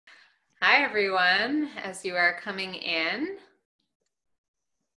Hi, everyone. As you are coming in,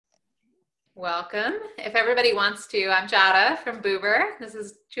 welcome. If everybody wants to, I'm Jada from Boober. This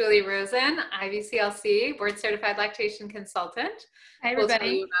is Julie Rosen, IBCLC, Board Certified Lactation Consultant. Hi, We'll everybody.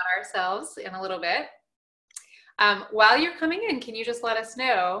 tell you about ourselves in a little bit. While you're coming in, can you just let us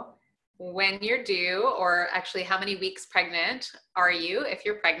know when you're due, or actually how many weeks pregnant are you if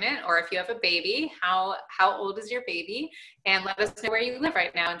you're pregnant, or if you have a baby, how old is your baby, and let us know where you live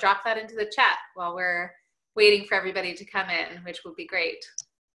right now and drop that into the chat while we're waiting for everybody to come in, which will be great.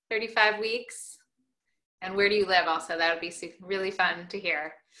 35 weeks. And where do you live also? That would be really fun to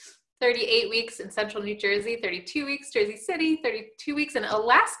hear. 38 weeks in central New Jersey, 32 weeks Jersey City, 32 weeks in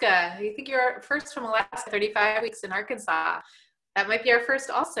Alaska. I think you're first from Alaska, 35 weeks in Arkansas. That might be our first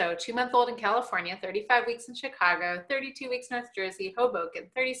also. 2-month-old in California, 35 weeks in Chicago, 32 weeks North Jersey, Hoboken,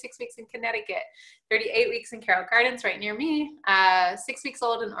 36 weeks in Connecticut, 38 weeks in Carroll Gardens right near me, 6 weeks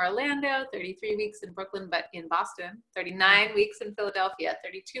old in Orlando, 33 weeks in Brooklyn but in Boston, 39 weeks in Philadelphia,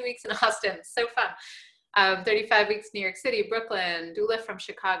 32 weeks in Austin. So fun. 35 weeks New York City, Brooklyn, doula from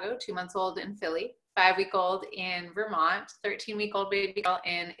Chicago, 2 months old in Philly, 5-week-old in Vermont, 13-week-old baby girl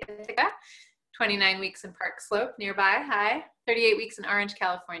in Ithaca, 29 weeks in Park Slope nearby, hi, 38 weeks in Orange,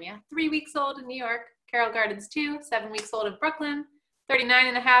 California, 3 weeks old in New York, Carroll Gardens 2, 7 weeks old in Brooklyn, 39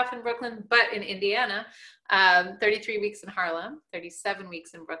 and a half in Brooklyn, but in Indiana, 33 weeks in Harlem, 37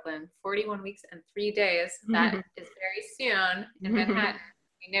 weeks in Brooklyn, 41 weeks and 3 days. That is very soon in Manhattan.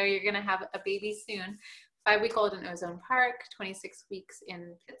 We know you're gonna have a baby soon. 5-week-old in Ozone Park, 26 weeks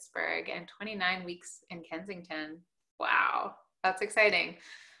in Pittsburgh, and 29 weeks in Kensington. Wow, that's exciting.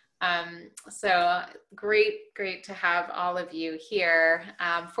 So great to have all of you here.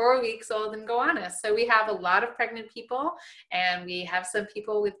 4 weeks old in Gowanus. So we have a lot of pregnant people, and we have some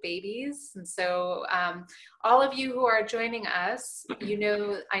people with babies. And so all of you who are joining us,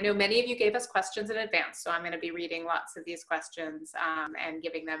 I know many of you gave us questions in advance. So I'm going to be reading lots of these questions and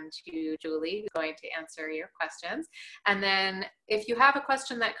giving them to Julie, who's going to answer your questions. And then if you have a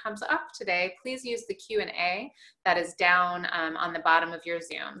question that comes up today, please use the Q&A that is down on the bottom of your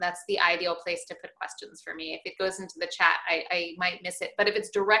Zoom. That's the ideal place to put questions for me. If it goes into the chat, I might miss it. But if it's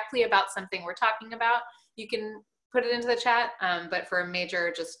directly about something we're talking about, you can put it into the chat. But for a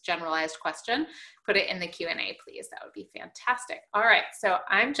major, just generalized question, put it in the Q&A, please. That would be fantastic. All right, so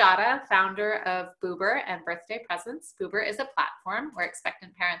I'm Jada, founder of Boober and Birthday Presents. Boober is a platform where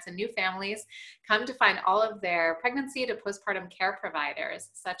expectant parents and new families come to find all of their pregnancy to postpartum care providers,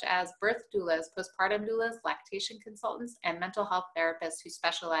 such as birth doulas, postpartum doulas, lactation consultants, and mental health therapists who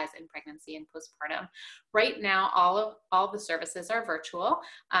specialize in pregnancy and postpartum. Right now, all the services are virtual.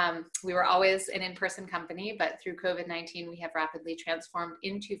 We were always an in-person company, but through COVID-19, we have rapidly transformed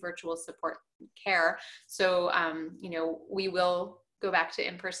into virtual support care. So, we will go back to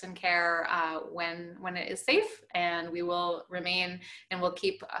in-person care when it is safe, and we will remain and we'll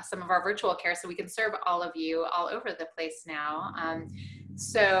keep some of our virtual care so we can serve all of you all over the place now.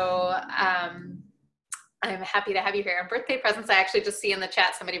 I'm happy to have you here. And birthday presents, I actually just see in the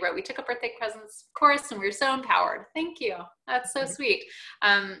chat, somebody wrote, we took a birthday presents course and we were so empowered. Thank you. That's so sweet.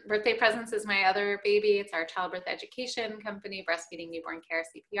 Birthday Presents is my other baby. It's our childbirth education company, breastfeeding, newborn care,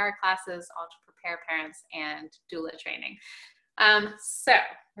 CPR classes, all to prepare parents, and doula training. So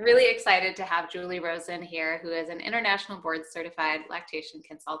really excited to have Julie Rosen here, who is an international board certified lactation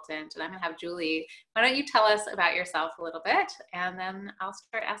consultant. And I'm gonna have Julie, why don't you tell us about yourself a little bit, and then I'll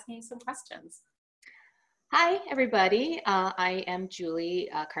start asking you some questions. Hi, everybody. I am Julie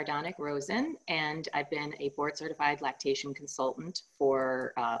Rosen, and I've been a board certified lactation consultant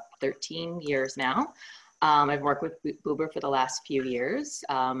for 13 years now. I've worked with Boober for the last few years,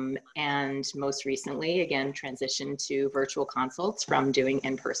 and most recently, again, transitioned to virtual consults from doing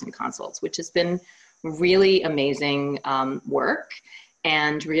in-person consults, which has been really amazing work.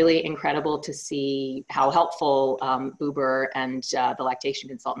 And really incredible to see how helpful Boober and the lactation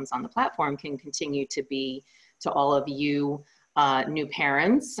consultants on the platform can continue to be to all of you new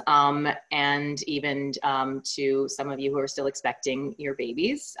parents, and even to some of you who are still expecting your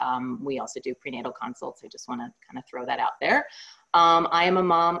babies. We also do prenatal consults. I just want to kind of throw that out there. I am a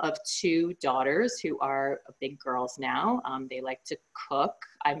mom of 2 daughters who are big girls now. They like to cook,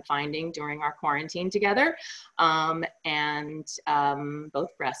 I'm finding, during our quarantine together, and both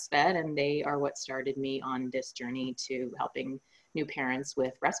breastfed, and they are what started me on this journey to helping new parents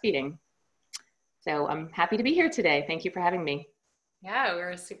with breastfeeding. So I'm happy to be here today. Thank you for having me. Yeah,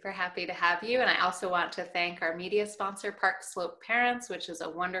 we're super happy to have you. And I also want to thank our media sponsor, Park Slope Parents, which is a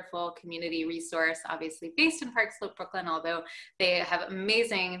wonderful community resource, obviously based in Park Slope, Brooklyn, although they have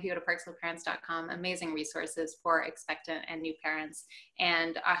amazing, if you go to parkslopeparents.com, amazing resources for expectant and new parents,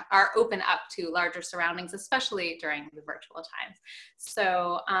 and are open up to larger surroundings, especially during the virtual times.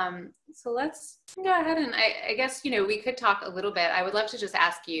 So, so let's go ahead and I guess, we could talk a little bit. I would love to just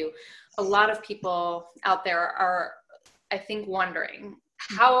ask you, a lot of people out there are, I think, wondering,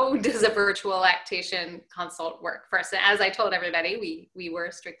 how does a virtual lactation consult work? First, as I told everybody, we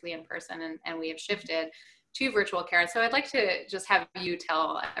were strictly in person, and we have shifted to virtual care. So I'd like to just have you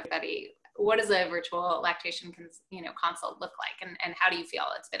tell everybody, what does a virtual lactation consult look like, and how do you feel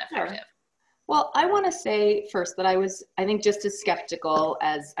it's been effective? Sure. Well, I want to say first that I think just as skeptical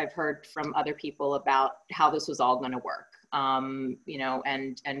as I've heard from other people about how this was all going to work, and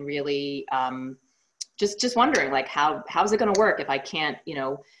really, just wondering, like, how's it going to work if I can't,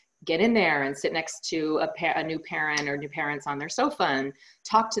 get in there and sit next to a new parent or new parents on their sofa and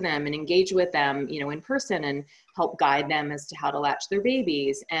talk to them and engage with them, in person, and help guide them as to how to latch their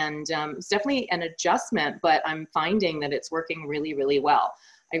babies. And it's definitely an adjustment, but I'm finding that it's working really, really well.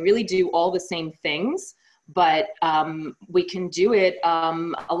 I really do all the same things, but we can do it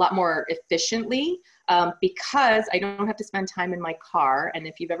a lot more efficiently because I don't have to spend time in my car. And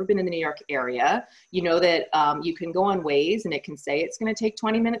if you've ever been in the New York area, you know that you can go on Waze and it can say it's going to take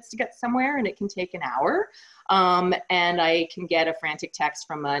 20 minutes to get somewhere, and it can take an hour. And I can get a frantic text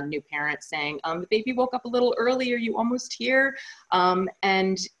from a new parent saying, the baby woke up a little early, are you almost here?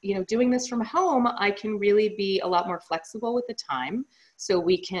 And doing this from home, I can really be a lot more flexible with the time. So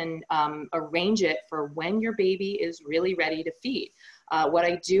we can arrange it for when your baby is really ready to feed. What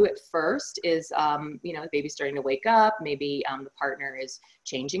I do at first is, the baby's starting to wake up. Maybe the partner is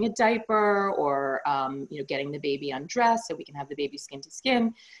changing a diaper, or, getting the baby undressed so we can have the baby skin to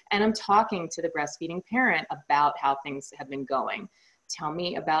skin. And I'm talking to the breastfeeding parent about how things have been going. Tell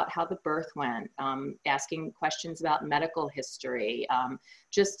me about how the birth went, asking questions about medical history,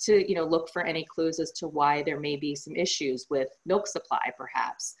 just to, look for any clues as to why there may be some issues with milk supply,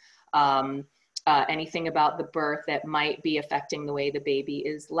 perhaps. Anything about the birth that might be affecting the way the baby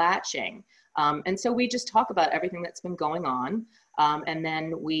is latching. And so we just talk about everything that's been going on. And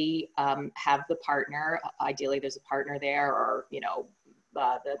then we have the partner, ideally there's a partner there, or,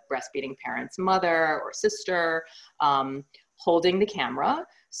 the breastfeeding parent's mother or sister, holding the camera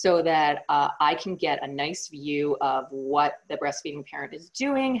so that I can get a nice view of what the breastfeeding parent is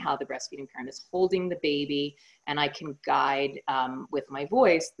doing, how the breastfeeding parent is holding the baby, and I can guide with my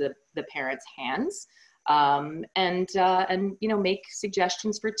voice the parent's hands, and make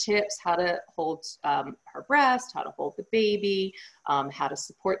suggestions for tips, how to hold her breast, how to hold the baby, how to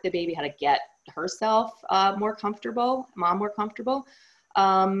support the baby, how to get herself more comfortable, mom more comfortable,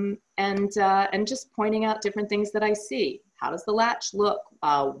 and just pointing out different things that I see. How does the latch look?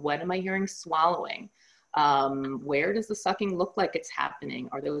 When am I hearing swallowing? Where does the sucking look like it's happening?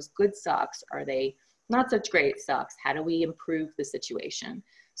 Are those good sucks? Are they not such great sucks? How do we improve the situation?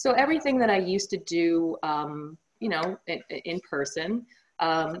 So everything that I used to do, in person,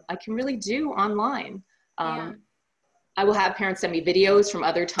 I can really do online. Yeah. I will have parents send me videos from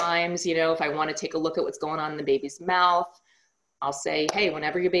other times, if I want to take a look at what's going on in the baby's mouth. I'll say, hey,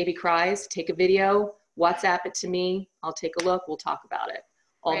 whenever your baby cries, take a video, WhatsApp it to me. I'll take a look. We'll talk about it.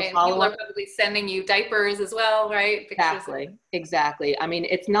 All right. the follow-up. People are probably sending you diapers as well, right? Exactly. I mean,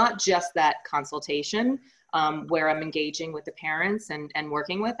 it's not just that consultation where I'm engaging with the parents and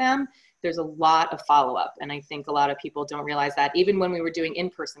working with them. There's a lot of follow-up. And I think a lot of people don't realize that. Even when we were doing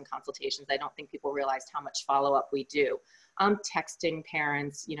in-person consultations, I don't think people realized how much follow-up we do. I'm texting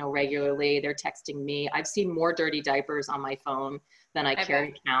parents, regularly. They're texting me. I've seen more dirty diapers on my phone than I care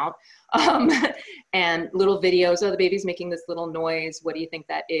to count. And little videos, the baby's making this little noise. What do you think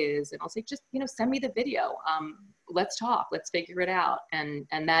that is? And I'll say, just, send me the video. Let's talk, let's figure it out. And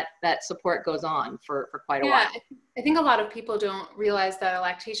that support goes on for quite a while. I think a lot of people don't realize that a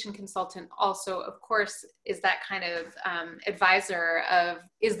lactation consultant also, of course, is that kind of advisor of,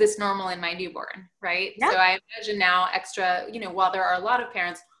 is this normal in my newborn, right? Yeah. So I imagine now extra, while there are a lot of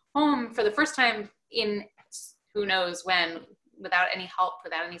parents home for the first time in who knows when, without any help,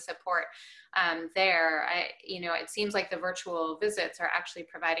 without any support it seems like the virtual visits are actually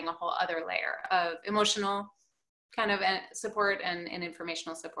providing a whole other layer of emotional kind of support and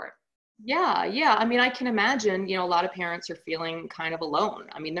informational support. Yeah. I mean, I can imagine, a lot of parents are feeling kind of alone.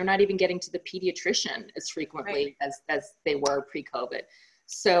 I mean, they're not even getting to the pediatrician as frequently as they were pre-COVID.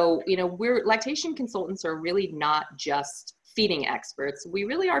 So, we're lactation consultants are really not just feeding experts. We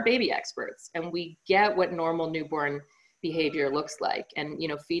really are baby experts, and we get what normal newborn behavior looks like. And, you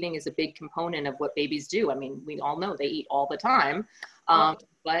know, feeding is a big component of what babies do. I mean, we all know they eat all the time.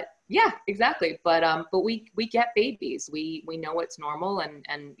 But yeah, exactly. But we get babies. We know what's normal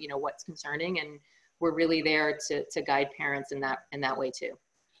and, you know, what's concerning, and we're really there to guide parents in that way too.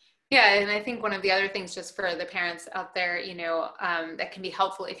 Yeah, and I think one of the other things, just for the parents out there, you know, that can be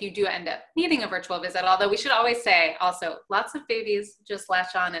helpful if you do end up needing a virtual visit, although we should always say also, lots of babies just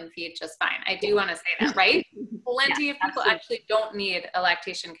latch on and feed just fine. I do want to say that, right? Plenty of people actually don't need a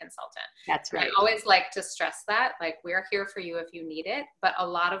lactation consultant. That's right. I always like to stress that, like, we're here for you if you need it, but a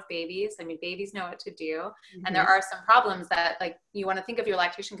lot of babies, I mean, babies know what to do. And there are some problems that, like, you want to think of your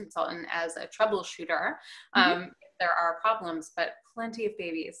lactation consultant as a troubleshooter. There are problems, but plenty of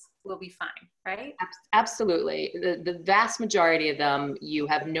babies will be fine, right? Absolutely. The vast majority of them, you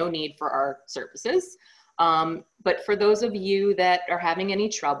have no need for our services. But for those of you that are having any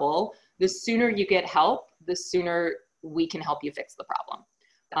trouble, the sooner you get help, the sooner we can help you fix the problem.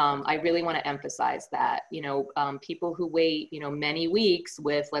 I really want to emphasize that, you know, people who wait, you know, many weeks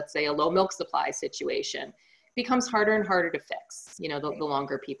with, let's say, a low milk supply situation, becomes harder and harder to fix, you know, the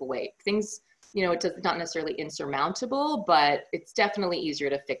longer people wait. Things, you know, it's not necessarily insurmountable, but it's definitely easier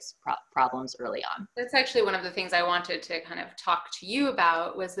to fix problems early on. That's actually one of the things I wanted to kind of talk to you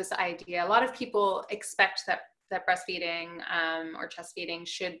about, was this idea. A lot of people expect that breastfeeding or chest feeding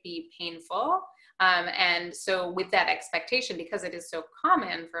should be painful. And so with that expectation, because it is so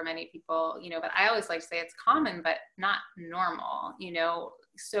common for many people, you know, but I always like to say it's common, but not normal, you know.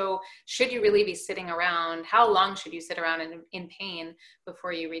 So should you really be sitting around? How long should you sit around in pain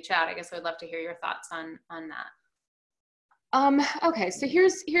before you reach out? I guess I would love to hear your thoughts on that. Okay, so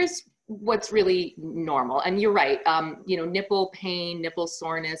here's what's really normal. And you're right, you know, nipple pain, nipple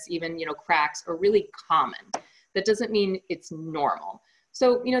soreness, even, you know, cracks are really common. That doesn't mean it's normal.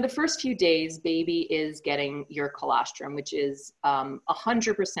 So, you know, the first few days, baby is getting your colostrum, which is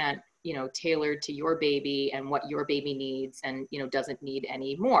 100%, you know, tailored to your baby and what your baby needs, and, you know, doesn't need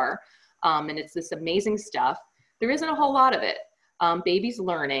any more. And it's this amazing stuff. There isn't a whole lot of it. Baby's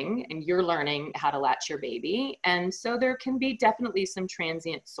learning, and you're learning how to latch your baby. And so there can be definitely some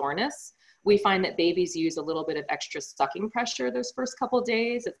transient soreness. We find that babies use a little bit of extra sucking pressure those first couple of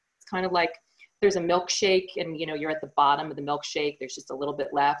days. It's kind of like there's a milkshake and, you know, you're at the bottom of the milkshake, there's just a little bit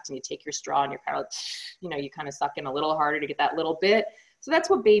left, and you take your straw and you're kind of, you know, you kind of suck in a little harder to get that little bit. So that's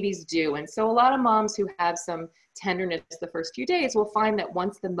what babies do. And so a lot of moms who have some tenderness the first few days will find that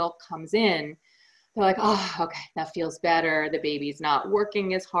once the milk comes in, they're like, oh, okay, that feels better. The baby's not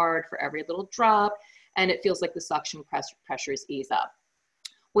working as hard for every little drop, and it feels like the suction pressures ease up.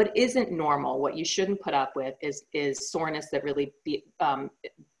 What isn't normal, what you shouldn't put up with, is soreness that really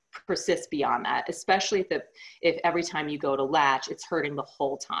persists beyond that, especially if every time you go to latch, it's hurting the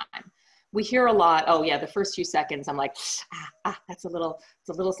whole time. We hear a lot, oh yeah, the first few seconds, I'm like, it's a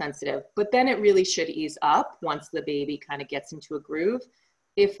little sensitive, but then it really should ease up once the baby kind of gets into a groove.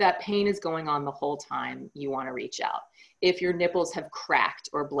 If that pain is going on the whole time, you want to reach out. If your nipples have cracked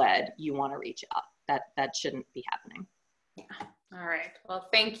or bled, you want to reach out. That shouldn't be happening. Yeah. All right. Well,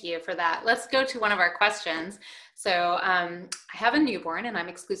 thank you for that. Let's go to one of our questions. So I have a newborn and I'm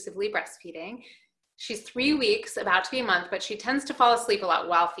exclusively breastfeeding. She's 3 weeks, about to be a month, but she tends to fall asleep a lot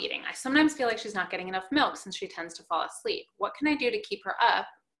while feeding. I sometimes feel like she's not getting enough milk since she tends to fall asleep. What can I do to keep her up?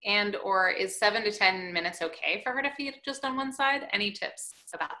 And, or is 7 to 10 minutes okay for her to feed just on one side? Any tips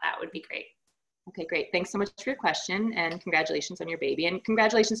about that would be great. Okay, great. Thanks so much for your question, and congratulations on your baby, and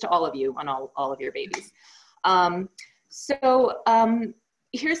congratulations to all of you on all of your babies.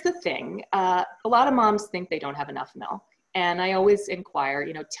 Here's the thing. A lot of moms think they don't have enough milk. And I always inquire,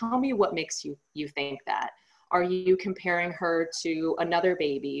 you know, tell me what makes you think that. Are you comparing her to another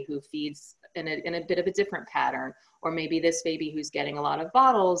baby who feeds in a bit of a different pattern? Or maybe this baby who's getting a lot of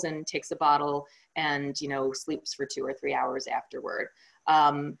bottles and takes a bottle and, you know, sleeps for 2 or 3 hours afterward.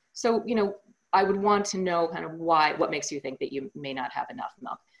 So, you know, I would want to know kind of what makes you think that you may not have enough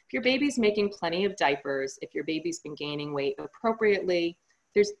milk. If your baby's making plenty of diapers, if your baby's been gaining weight appropriately,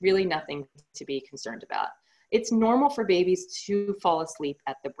 there's really nothing to be concerned about. It's normal for babies to fall asleep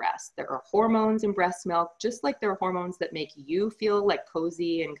at the breast. There are hormones in breast milk, just like there are hormones that make you feel like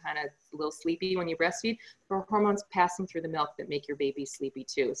cozy and kind of a little sleepy when you breastfeed. There are hormones passing through the milk that make your baby sleepy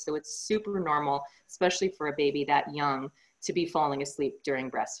too. So it's super normal, especially for a baby that young, to be falling asleep during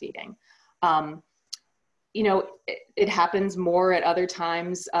breastfeeding. You know, it happens more at other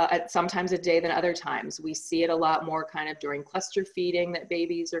times, at sometimes a day than other times. We see it a lot more kind of during cluster feeding, that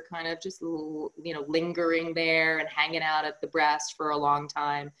babies are kind of just, you know, lingering there and hanging out at the breast for a long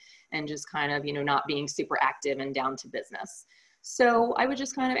time and just kind of, you know, not being super active and down to business. So I would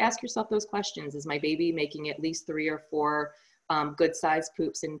just kind of ask yourself those questions. Is my baby making at least 3 or 4 good sized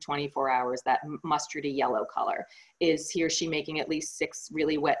poops in 24 hours, that mustardy yellow color? Is he or she making at least 6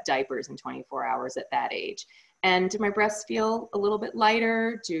 really wet diapers in 24 hours at that age? And do my breasts feel a little bit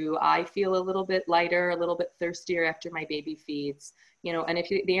lighter? Do I feel a little bit lighter, a little bit thirstier after my baby feeds? You know, and if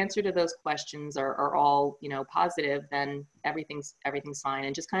the answer to those questions are all, you know, positive, then everything's fine.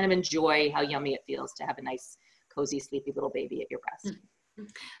 And just kind of enjoy how yummy it feels to have a nice, cozy, sleepy little baby at your breast.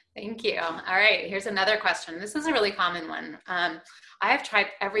 Thank you. All right, here's another question. This is a really common one. I have tried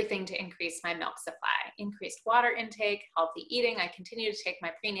everything to increase my milk supply, increased water intake, healthy eating. I continue to take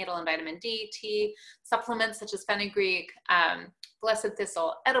my prenatal and vitamin D, tea, supplements such as fenugreek, blessed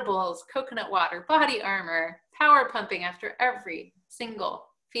thistle, edibles, coconut water, body armor, power pumping after every single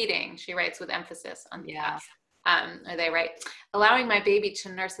feeding. She writes with emphasis on the F. Are they right? Allowing my baby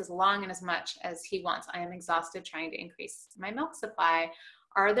to nurse as long and as much as he wants. I am exhausted trying to increase my milk supply.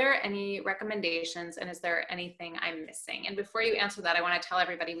 Are there any recommendations, and is there anything I'm missing? And before you answer that, I want to tell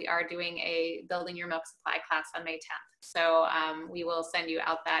everybody we are doing a Building Your Milk Supply class on May 10th. So we will send you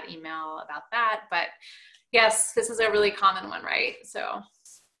out that email about that. But yes, this is a really common one, right? So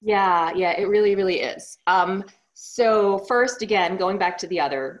yeah, it really, really is. So first, again, going back to the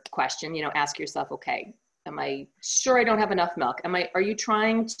other question, you know, ask yourself, okay, am I sure I don't have enough milk? Are you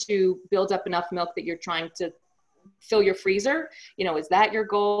trying to build up enough milk that you're trying to fill your freezer? You know, is that your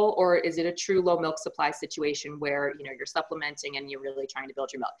goal, or is it a true low milk supply situation where, you know, you're supplementing and you're really trying to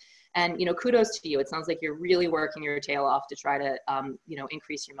build your milk? And, you know, kudos to you. It sounds like you're really working your tail off to try to, you know,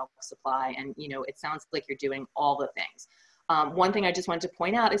 increase your milk supply. And, you know, it sounds like you're doing all the things. One thing I just wanted to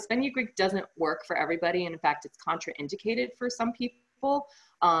point out is fenugreek doesn't work for everybody. And in fact, it's contraindicated for some people.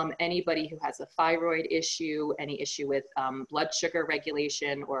 Anybody who has a thyroid issue, any issue with blood sugar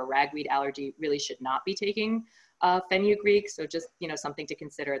regulation or a ragweed allergy really should not be taking fenugreek. So just, you know, something to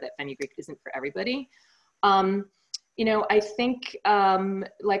consider, that fenugreek isn't for everybody. You know, I think,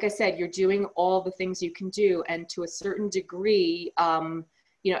 like I said, you're doing all the things you can do. And to a certain degree,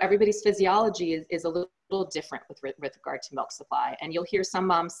 you know, everybody's physiology is a little different with regard to milk supply. And you'll hear some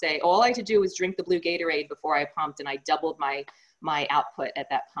moms say, oh, all I had to do was drink the blue Gatorade before I pumped, and I doubled my output at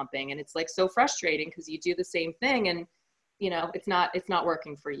that pumping. And it's like so frustrating because you do the same thing and, you know, it's not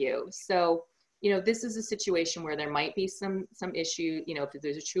working for you. So, you know, this is a situation where there might be some issue. You know, if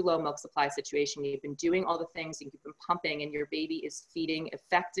there's a true low milk supply situation, you've been doing all the things, you've been pumping, and your baby is feeding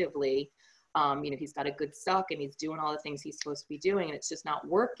effectively. You know, he's got a good suck and he's doing all the things he's supposed to be doing, and it's just not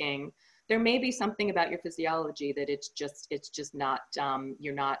working. There may be something about your physiology that it's just not,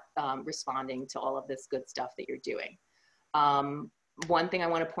 you're not responding to all of this good stuff that you're doing. One thing I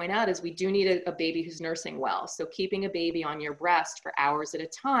want to point out is we do need a baby who's nursing well. So keeping a baby on your breast for hours at a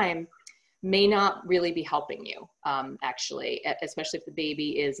time may not really be helping you, actually, especially if the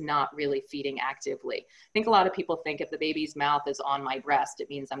baby is not really feeding actively. I think a lot of people think if the baby's mouth is on my breast, it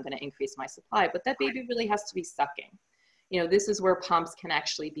means I'm going to increase my supply, but that baby really has to be sucking. You know, this is where pumps can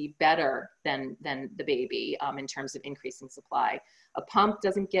actually be better than the baby in terms of increasing supply. A pump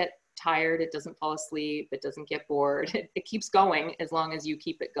doesn't get tired, it doesn't fall asleep, it doesn't get bored. It keeps going as long as you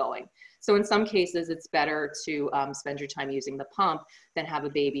keep it going. So in some cases, it's better to spend your time using the pump than have a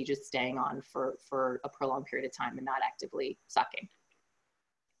baby just staying on for a prolonged period of time and not actively sucking.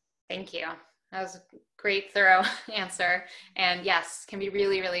 Thank you. That was a great, thorough answer. And yes, can be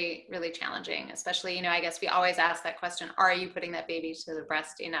really, really, really challenging, especially, you know, I guess we always ask that question, are you putting that baby to the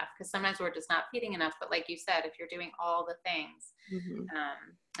breast enough? Because sometimes we're just not feeding enough. But like you said, if you're doing all the things,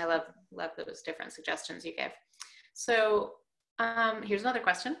 I love those different suggestions you give. So here's another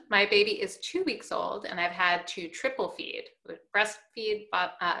question. My baby is 2 weeks old and I've had to triple feed, breastfeed,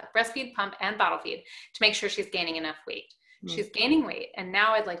 pump, and bottle feed to make sure she's gaining enough weight. She's gaining weight, and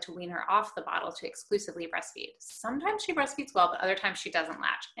now I'd like to wean her off the bottle to exclusively breastfeed. Sometimes she breastfeeds well, but other times she doesn't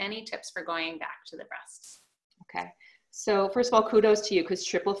latch. Any tips for going back to the breast? Okay. So first of all, kudos to you, because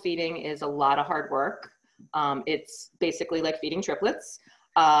triple feeding is a lot of hard work. It's basically like feeding triplets.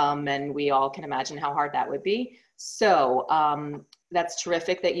 And we all can imagine how hard that would be. So that's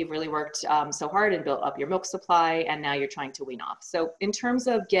terrific that you've really worked so hard and built up your milk supply, and now you're trying to wean off. So in terms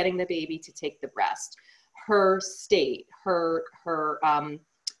of getting the baby to take the breast, her state, her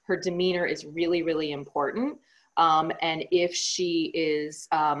demeanor is really, really important. And if she is,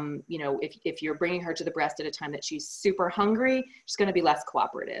 you know, if you're bringing her to the breast at a time that she's super hungry, she's going to be less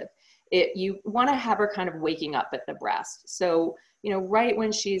cooperative. You want to have her kind of waking up at the breast. So, you know, right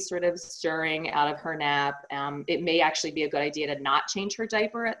when she's sort of stirring out of her nap, it may actually be a good idea to not change her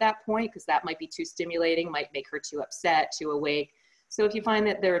diaper at that point, because that might be too stimulating, might make her too upset, too awake. So if you find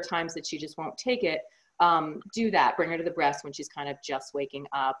that there are times that she just won't take it, do that. Bring her to the breast when she's kind of just waking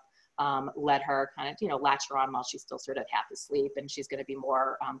up. Let her kind of, latch her on while she's still sort of half asleep, and she's going to be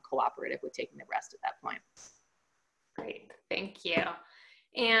more cooperative with taking the breast at that point. Great, thank you.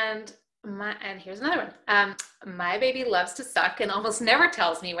 And here's another one. My baby loves to suck and almost never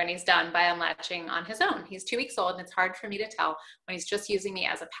tells me when he's done by unlatching on his own. He's 2 weeks old and it's hard for me to tell when he's just using me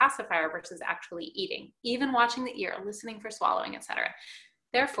as a pacifier versus actually eating, even watching the ear, listening for swallowing, etc.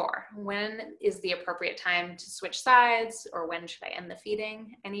 Therefore, when is the appropriate time to switch sides, or when should I end the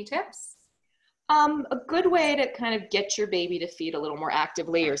feeding? Any tips? A good way to kind of get your baby to feed a little more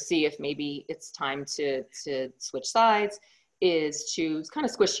actively, or see if maybe it's time to switch sides, is to kind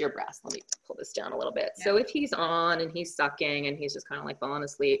of squish your breast. Let me pull this down a little bit. Yeah. So if he's on and he's sucking and he's just kind of like falling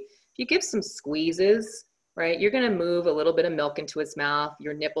asleep, if you give some squeezes, right, you're going to move a little bit of milk into his mouth.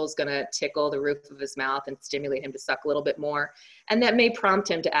 Your nipple's going to tickle the roof of his mouth and stimulate him to suck a little bit more. And that may prompt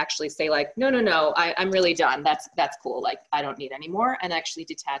him to actually say like, no, I'm really done. That's cool. Like, I don't need any more, and actually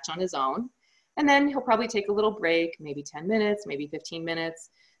detach on his own. And then he'll probably take a little break, maybe 10 minutes, maybe 15 minutes,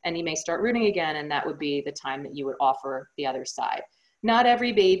 and he may start rooting again. And that would be the time that you would offer the other side. Not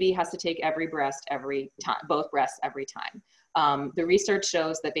every baby has to take every breast every time, both breasts every time. The research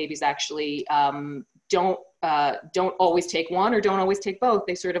shows that babies actually don't always take one, or don't always take both.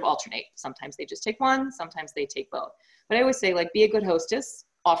 They sort of alternate. Sometimes they just take one, sometimes they take both. But I always say, like, be a good hostess,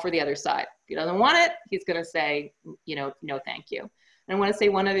 offer the other side. If he doesn't want it, he's going to say, no, thank you. And I want to say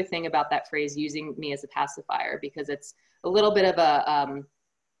one other thing about that phrase, using me as a pacifier, because it's a little bit of a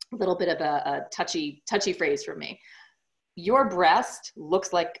touchy phrase for me. Your breast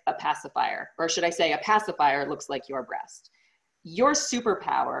looks like a pacifier, or should I say a pacifier looks like your breast. Your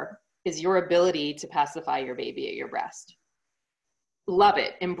superpower is your ability to pacify your baby at your breast. Love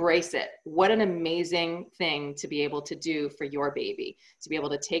it, embrace it. What an amazing thing to be able to do for your baby, to be able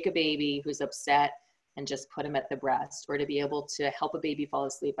to take a baby who's upset and just put him at the breast, or to be able to help a baby fall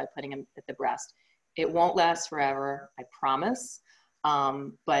asleep by putting him at the breast. It won't last forever, I promise,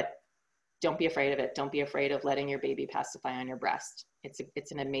 but don't be afraid of it. Don't be afraid of letting your baby pacify on your breast.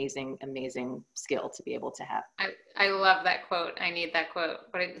 It's an amazing, amazing skill to be able to have. I love that quote. I need that quote.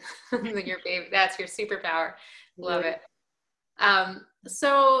 Your baby, that's your superpower. Love it.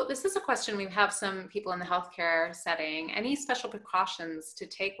 So this is a question. We have some people in the healthcare setting. Any special precautions to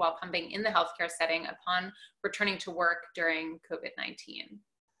take while pumping in the healthcare setting upon returning to work during COVID-19?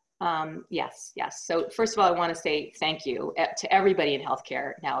 Yes. So first of all, I want to say thank you to everybody in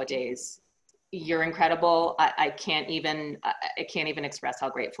healthcare nowadays. You're incredible. I can't even express how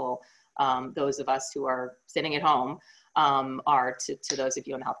grateful those of us who are sitting at home are to those of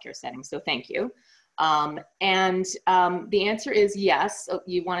you in the healthcare setting. So thank you. And the answer is yes.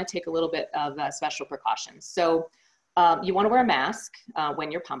 You want to take a little bit of special precautions. So you want to wear a mask when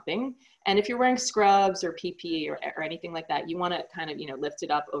you're pumping. And if you're wearing scrubs or PPE or anything like that, you want to kind of, lift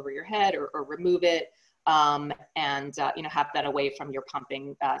it up over your head or remove it and have that away from your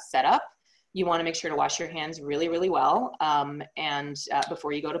pumping setup. You want to make sure to wash your hands really, really well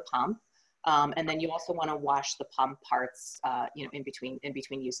before you go to pump. And then you also want to wash the pump parts, in between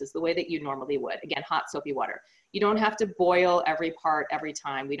uses, the way that you normally would. Again, hot soapy water. You don't have to boil every part every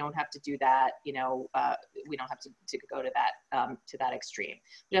time. We don't have to do that. We don't have to go to that extreme.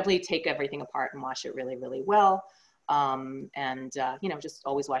 Definitely take everything apart and wash it really, really well. Just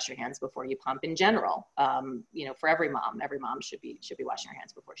always wash your hands before you pump in general. For every mom should be washing her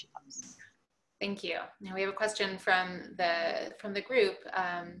hands before she pumps. Thank you. Now we have a question from the group.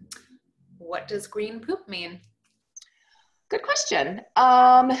 What does green poop mean? Good question.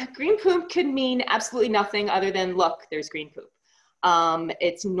 Green poop could mean absolutely nothing other than, look, there's green poop.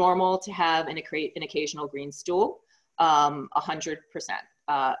 It's normal to have an occasional green stool, 100%.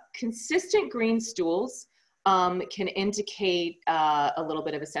 Consistent green stools can indicate a little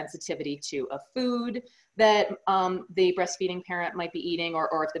bit of a sensitivity to a food that the breastfeeding parent might be eating,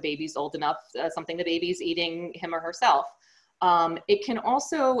 or if the baby's old enough, something the baby's eating him or herself. It can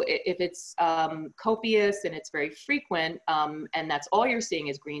also, if it's copious and it's very frequent, and that's all you're seeing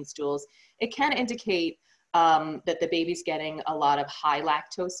is green stools, it can indicate that the baby's getting a lot of high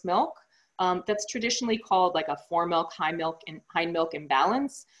lactose milk. That's traditionally called like a fore milk, hind milk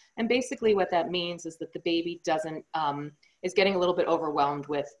imbalance. And basically what that means is that the baby is getting a little bit overwhelmed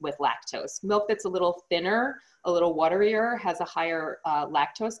with lactose. Milk that's a little thinner, a little waterier, has a higher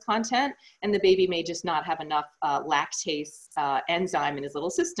lactose content, and the baby may just not have enough lactase enzyme in his little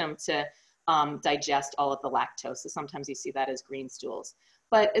system to digest all of the lactose. So sometimes you see that as green stools.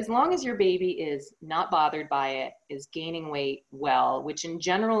 But as long as your baby is not bothered by it, is gaining weight well, which in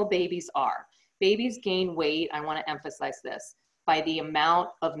general babies are. Babies gain weight, I want to emphasize this, by the amount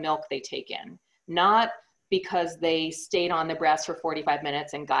of milk they take in, not because they stayed on the breast for 45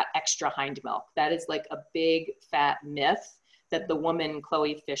 minutes and got extra hind milk. That is like a big fat myth that the woman,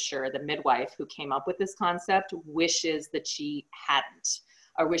 Chloe Fisher, the midwife who came up with this concept, wishes that she hadn't,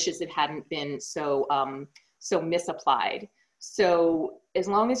 or wishes it hadn't been so, so misapplied. So as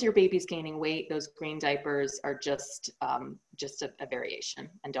long as your baby's gaining weight, those green diapers are just a variation,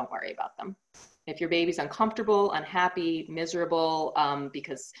 and don't worry about them. If your baby's uncomfortable, unhappy, miserable,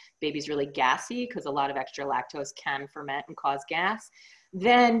 because baby's really gassy, because a lot of extra lactose can ferment and cause gas,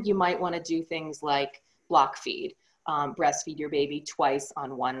 then you might want to do things like block feed, breastfeed your baby twice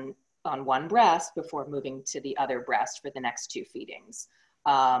on one breast before moving to the other breast for the next 2 feedings.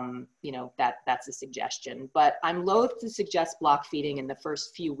 You know, that's a suggestion, but I'm loath to suggest block feeding in the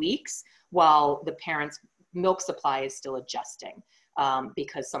first few weeks while the parent's milk supply is still adjusting,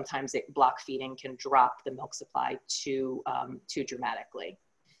 because sometimes block feeding can drop the milk supply too dramatically.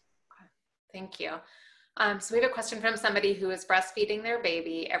 Okay. Thank you. So we have a question from somebody who is breastfeeding their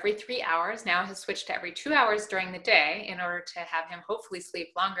baby every 3 hours, now has switched to every 2 hours during the day in order to have him hopefully sleep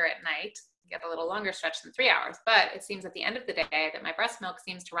longer at night, get a little longer stretch than 3 hours. But it seems at the end of the day that my breast milk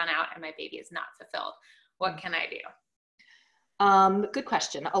seems to run out and my baby is not fulfilled. What can I do? Good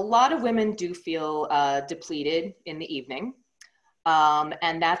question. A lot of women do feel depleted in the evening.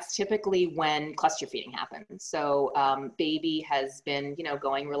 And that's typically when cluster feeding happens. So baby has been, you know,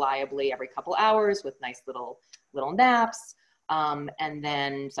 going reliably every couple hours with nice little naps. And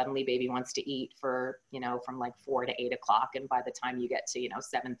then suddenly baby wants to eat for, you know, from like 4 to 8 o'clock. And by the time you get to, you know,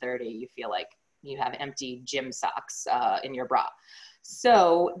 7:30, you feel like you have empty gym socks in your bra.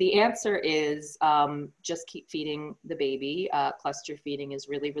 So the answer is just keep feeding the baby. Cluster feeding is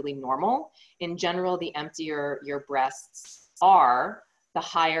really, really normal. In general, the emptier your breasts are, the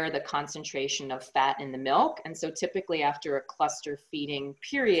higher the concentration of fat in the milk. And so typically after a cluster feeding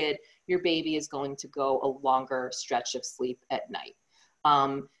period, your baby is going to go a longer stretch of sleep at night.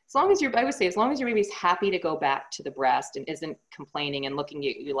 As long as I would say, as long as your baby's happy to go back to the breast and isn't complaining and looking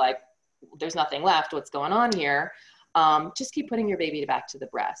at you like, there's nothing left, what's going on here? Just keep putting your baby back to the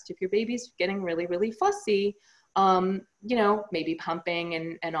breast. If your baby's getting really, really fussy, you know, maybe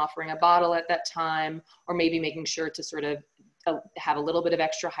pumping and offering a bottle at that time, or maybe making sure to sort of have a little bit of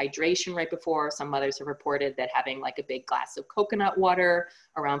extra hydration right before. Some mothers have reported that having like a big glass of coconut water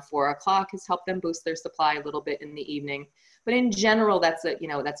around 4 o'clock has helped them boost their supply a little bit in the evening. But in general, that's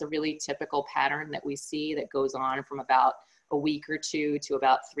a really typical pattern that we see that goes on from about a week or 2 to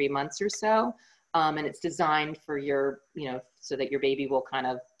about 3 months or so. And it's designed for your, you know, so that your baby will kind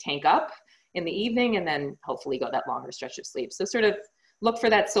of tank up in the evening and then hopefully go that longer stretch of sleep. So sort of look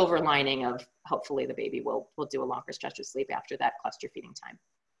for that silver lining of hopefully the baby will do a longer stretch of sleep after that cluster feeding time.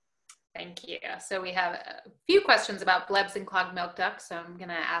 Thank you. So we have a few questions about blebs and clogged milk ducts. So I'm going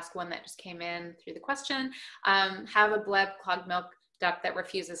to ask one that just came in through the question. Have a bleb clogged milk duct that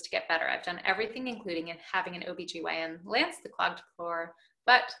refuses to get better. I've done everything, including having an OBGYN lance the clogged floor,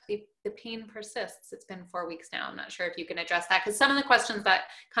 but the pain persists. It's been 4 weeks now. I'm not sure if you can address that, because some of the questions that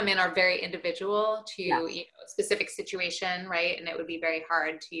come in are very individual to you know, a specific situation, right? And it would be very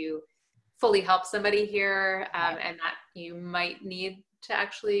hard to fully help somebody here, and that you might need to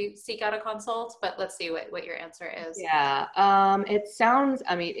actually seek out a consult, but let's see what your answer is. Yeah, it sounds,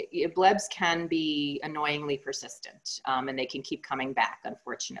 I mean, blebs can be annoyingly persistent, and they can keep coming back,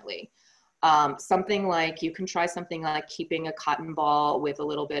 unfortunately. You can try something like keeping a cotton ball with a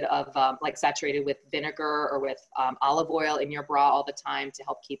little bit of like saturated with vinegar or with olive oil in your bra all the time to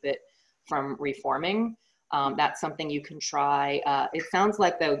help keep it from reforming. That's something you can try. It sounds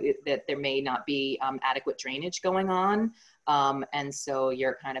like though that there may not be adequate drainage going on. And so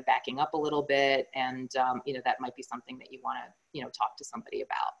you're kind of backing up a little bit, and you know, that might be something that you want to, you know, talk to somebody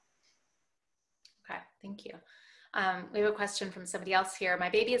about. Okay, thank you. We have a question from somebody else here. My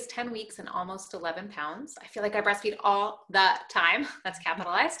baby is 10 weeks and almost 11 pounds. I feel like I breastfeed all the time. That's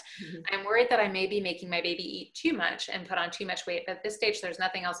capitalized. I'm worried that I may be making my baby eat too much and put on too much weight. But at this stage, there's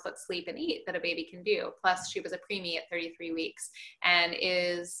nothing else but sleep and eat that a baby can do. Plus, she was a preemie at 33 weeks and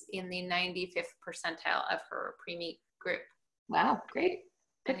is in the 95th percentile of her preemie group. Wow, great.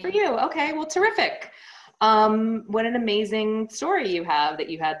 Good for you. Okay, well, terrific. What an amazing story you have, that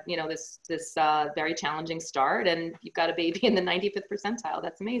you had, you know, this very challenging start and you've got a baby in the 95th percentile.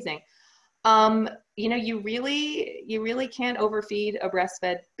 That's amazing. You know, you really can't overfeed a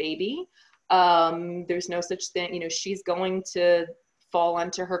breastfed baby. There's no such thing, you know, she's going to fall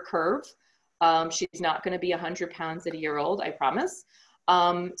onto her curve. She's not going to be 100 pounds at a year old, I promise.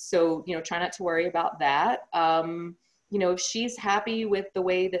 So, you know, try not to worry about that. you know, if she's happy with the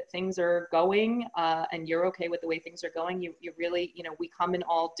way that things are going, and you're okay with the way things are going, you really, you know, we come in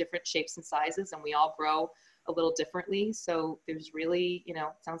all different shapes and sizes, and we all grow a little differently. So there's really, you know,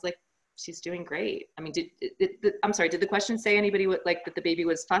 it sounds like she's doing great. I mean, I'm sorry, did the question say anybody would like that the baby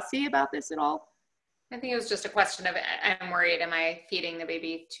was fussy about this at all? I think it was just a question of, I'm worried, am I feeding the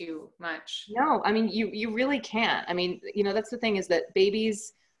baby too much? No, I mean, you really can't. I mean, you know, that's the thing is that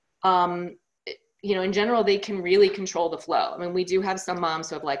babies, you know, in general, they can really control the flow. I mean, we do have some moms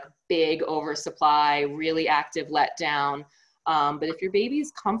who have like big oversupply, really active letdown. But if your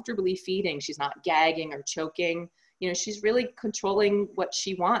baby's comfortably feeding, she's not gagging or choking, you know, she's really controlling what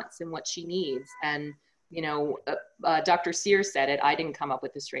she wants and what she needs. And, you know, Dr. Sears said it, I didn't come up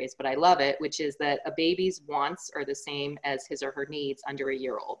with this phrase, but I love it, which is that a baby's wants are the same as his or her needs under a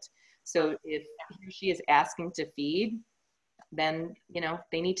year-old. So if he or she is asking to feed, then, you know,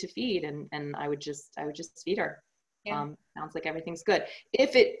 they need to feed, and I would just feed her. Yeah. Sounds like everything's good.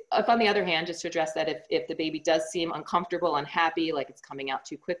 If on the other hand, just to address that, if the baby does seem uncomfortable, unhappy, like it's coming out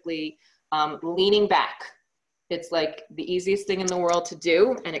too quickly, leaning back. It's like the easiest thing in the world to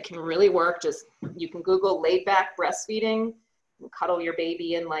do, and it can really work. Just, you can Google laid back breastfeeding, cuddle your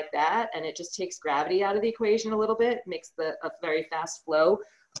baby in like that, and it just takes gravity out of the equation a little bit, makes a very fast flow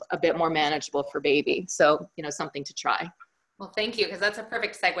a bit more manageable for baby. So, you know, something to try. Well, thank you, because that's a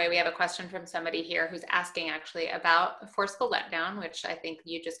perfect segue. We have a question from somebody here who's asking actually about forceful letdown, which I think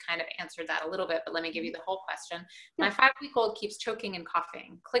you just kind of answered that a little bit, but let me give you the whole question. My 5-week-old keeps choking and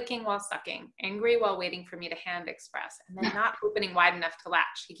coughing, clicking while sucking, angry while waiting for me to hand express, and then not opening wide enough to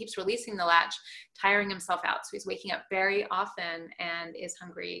latch. He keeps releasing the latch, tiring himself out. So he's waking up very often and is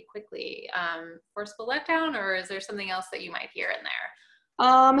hungry quickly. Forceful letdown, or is there something else that you might hear in there?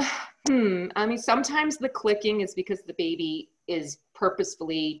 I mean, sometimes the clicking is because the baby is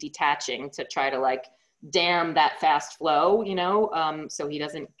purposefully detaching to try to like dam that fast flow, you know, so he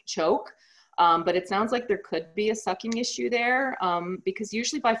doesn't choke. But it sounds like there could be a sucking issue there, because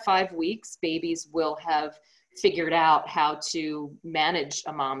usually by 5 weeks, babies will have figured out how to manage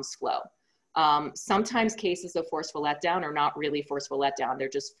a mom's flow. Sometimes cases of forceful letdown are not really forceful letdown. They're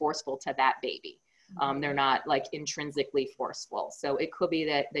just forceful to that baby. They're not like intrinsically forceful. So it could be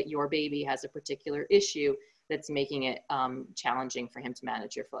that your baby has a particular issue that's making it challenging for him to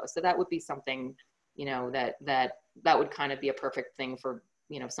manage your flow. So that would be something, you know, that would kind of be a perfect thing for,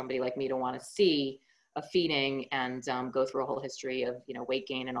 you know, somebody like me to want to see a feeding and go through a whole history of, you know, weight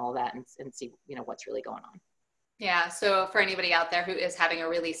gain and all that, and see, you know, what's really going on. Yeah. So for anybody out there who is having a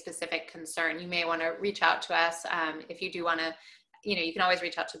really specific concern, you may want to reach out to us. If you do want to, you know, you can always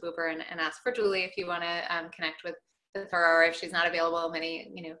reach out to Boober and ask for Julie if you want to connect with her, or if she's not available. Many,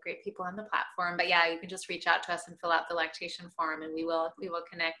 you know, great people on the platform. But yeah, you can just reach out to us and fill out the lactation form, and we will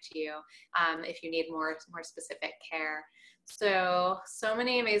connect you if you need more specific care. So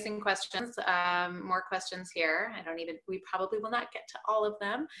many amazing questions. More questions here. We probably will not get to all of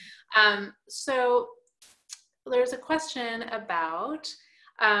them. So there's a question about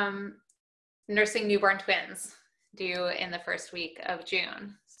nursing newborn twins due in the first week of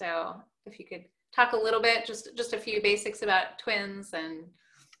June. So if you could talk a little bit, just a few basics about twins and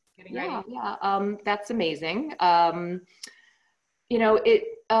getting ready. Yeah, that's amazing. You know,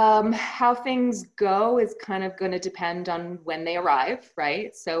 how things go is kind of going to depend on when they arrive,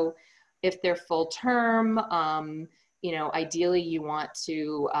 right? So if they're full term, you know, ideally you want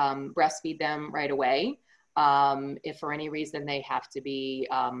to breastfeed them right away. If for any reason they have to be,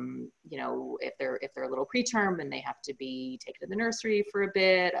 you know, if they're a little preterm, then they have to be taken to the nursery for a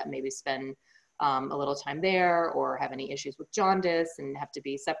bit, maybe spend a little time there, or have any issues with jaundice and have to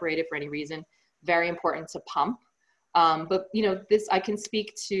be separated for any reason. Very important to pump. But you know, I can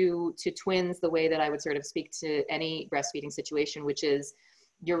speak to twins the way that I would sort of speak to any breastfeeding situation, which is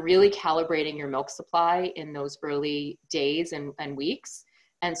you're really calibrating your milk supply in those early days and weeks.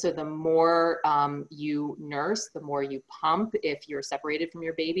 And so the more you nurse, the more you pump, if you're separated from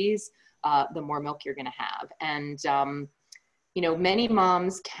your babies, the more milk you're gonna have. And, you know, many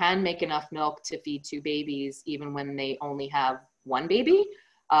moms can make enough milk to feed 2 babies, even when they only have 1 baby.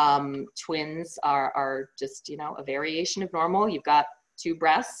 Twins are just, you know, a variation of normal. You've got 2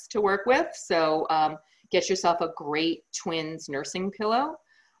 breasts to work with. So get yourself a great twins nursing pillow.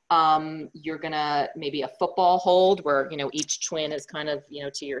 You're gonna maybe a football hold where, you know, each twin is kind of, you know,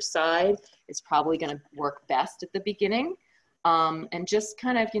 to your side. It's probably gonna work best at the beginning. And just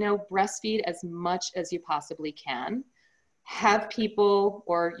kind of, you know, breastfeed as much as you possibly can. Have people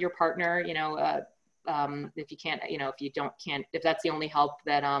or your partner, you know, if you can't, you know, if that's the only help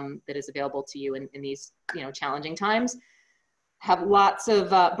that is available to you in these, you know, challenging times, Have lots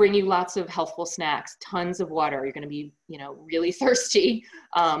of, bring you lots of healthful snacks, tons of water. You're going to be, really thirsty.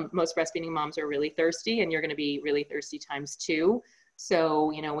 Most breastfeeding moms are really thirsty, and you're going to be really thirsty times 2.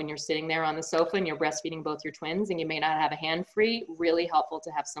 So, when you're sitting there on the sofa and you're breastfeeding both your twins and you may not have a hand free, really helpful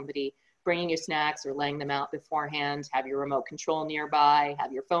to have somebody bringing you snacks or laying them out beforehand, have your remote control nearby,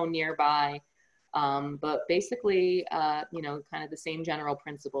 have your phone nearby. But basically, kind of the same general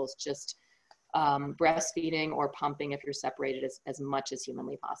principles, just breastfeeding or pumping if you're separated as much as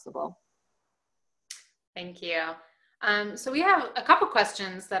humanly possible. Thank you. So we have a couple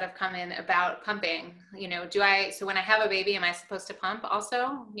questions that have come in about pumping. So when I have a baby, am I supposed to pump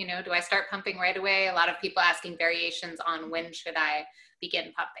also? Do I start pumping right away? A lot of people asking variations on when should I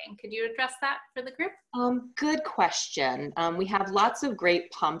begin pumping. Could you address that for the group? Good question. We have lots of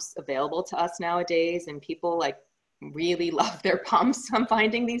great pumps available to us nowadays, and people really love their pumps, I'm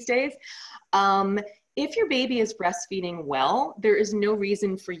finding these days. If your baby is breastfeeding well, there is no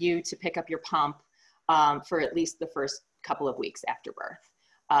reason for you to pick up your pump for at least the first couple of weeks after birth.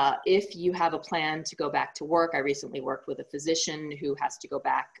 If you have a plan to go back to work, I recently worked with a physician who has to go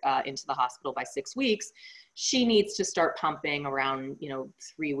back into the hospital by 6 weeks. She needs to start pumping around,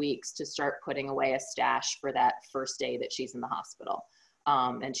 3 weeks to start putting away a stash for that first day that she's in the hospital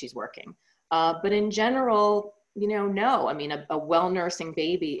and she's working. But in general, no. I mean, a well-nursing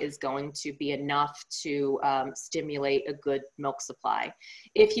baby is going to be enough to stimulate a good milk supply.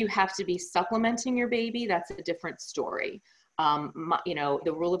 If you have to be supplementing your baby, that's a different story.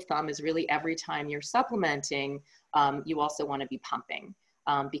 The rule of thumb is really every time you're supplementing, you also want to be pumping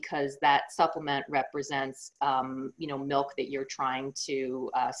because that supplement represents, milk that you're trying to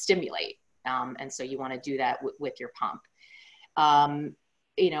stimulate. And so you want to do that with your pump.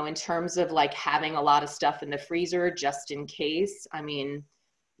 In terms of having a lot of stuff in the freezer just in case,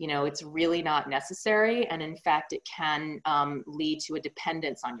 it's really not necessary. And in fact, it can lead to a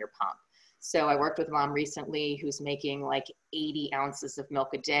dependence on your pump. So I worked with a mom recently who's making 80 ounces of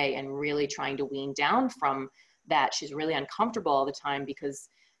milk a day and really trying to wean down from that. She's really uncomfortable all the time because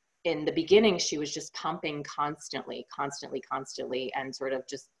in the beginning, she was just pumping constantly, and sort of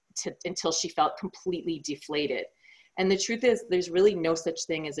just until she felt completely deflated. And the truth is, there's really no such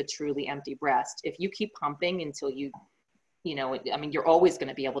thing as a truly empty breast. If you keep pumping until you're always going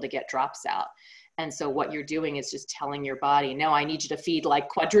to be able to get drops out. And so what you're doing is just telling your body, no, I need you to feed like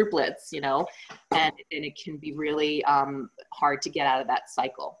quadruplets, and it can be really hard to get out of that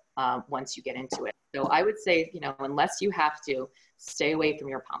cycle once you get into it. So I would say, unless you have to, stay away from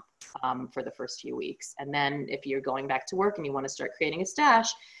your pump for the first few weeks. And then if you're going back to work and you want to start creating a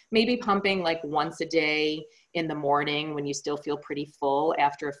stash, maybe pumping once a day in the morning when you still feel pretty full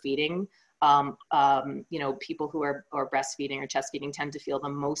after a feeding. People who are breastfeeding or chest feeding tend to feel the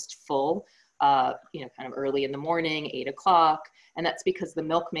most full, kind of early in the morning, 8 o'clock. And that's because the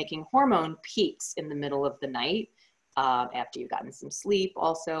milk making hormone peaks in the middle of the night after you've gotten some sleep.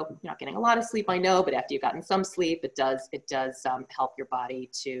 Also, you're not getting a lot of sleep, I know, but after you've gotten some sleep, it does help your body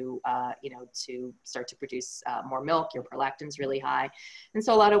to start to produce more milk. Your prolactin's really high. And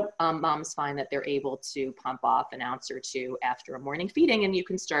so a lot of moms find that they're able to pump off an ounce or two after a morning feeding, and you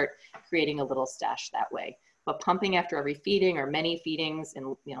can start creating a little stash that way. But pumping after every feeding or many feedings,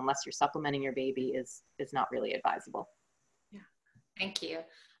 and unless you're supplementing your baby, is not really advisable. Yeah, thank you.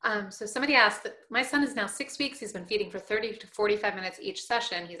 So somebody asked that my son is now 6 weeks. He's been feeding for 30 to 45 minutes each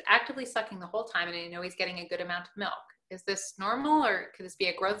session. He's actively sucking the whole time, and I know he's getting a good amount of milk. Is this normal, or could this be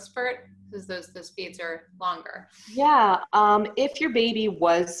a growth spurt? Because those feeds are longer. Yeah. If your baby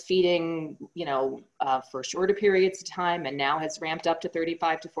was feeding, for shorter periods of time and now has ramped up to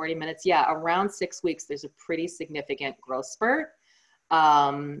 35 to 40 minutes, around 6 weeks, there's a pretty significant growth spurt.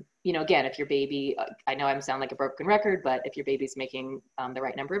 Again, if your baby, I know I sound like a broken record, but if your baby's making the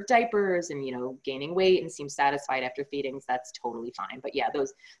right number of diapers and, gaining weight and seems satisfied after feedings, that's totally fine. But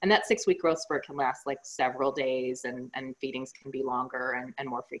that 6 week growth spurt can last several days, and feedings can be longer and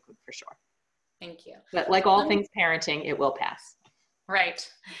more frequent for sure. Thank you. But like all things parenting, it will pass.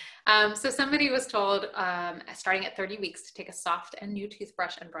 Right. So somebody was told, starting at 30 weeks, to take a soft and new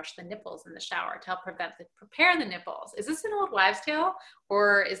toothbrush and brush the nipples in the shower to help prepare the nipples. Is this an old wives' tale,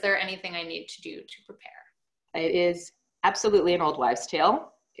 or is there anything I need to do to prepare? It is absolutely an old wives'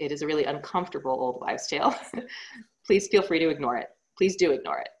 tale. It is a really uncomfortable old wives' tale. Please feel free to ignore it. Please do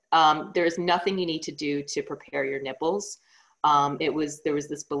ignore it. There is nothing you need to do to prepare your nipples. There was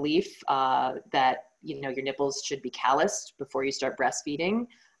this belief that your nipples should be calloused before you start breastfeeding.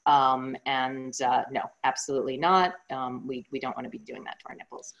 No, absolutely not. We don't want to be doing that to our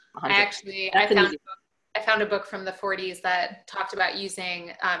nipples. 100%. I I found a book from the 40s that talked about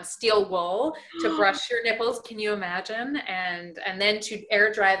using steel wool to brush your nipples. Can you imagine? And then to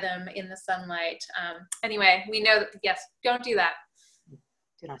air dry them in the sunlight. Anyway, we know that, yes, don't do that.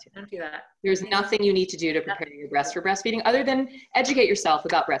 Don't do that. There's nothing you need to do to prepare your breast for breastfeeding other than educate yourself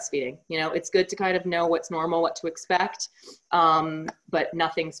about breastfeeding. You know, it's good to kind of know what's normal, what to expect, but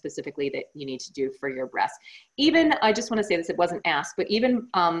nothing specifically that you need to do for your breast. Even, I just want to say this, it wasn't asked, but even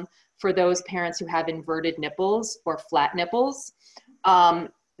for those parents who have inverted nipples or flat nipples,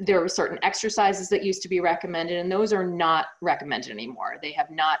 there were certain exercises that used to be recommended, and those are not recommended anymore. They have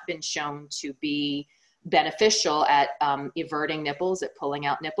not been shown to be beneficial at everting nipples, at pulling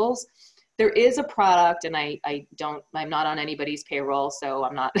out nipples. There is a product, and I'm not on anybody's payroll, so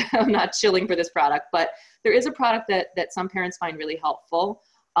I'm not shilling for this product, but there is a product that some parents find really helpful,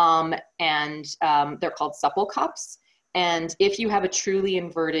 and they're called supple cups. And if you have a truly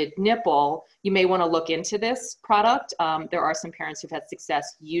inverted nipple, you may want to look into this product. There are some parents who've had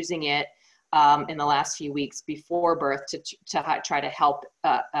success using it in the last few weeks before birth to try to help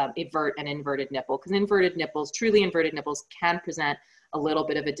invert an inverted nipple, because truly inverted nipples can present a little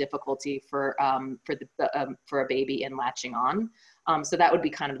bit of a difficulty for a baby in latching on. So that would be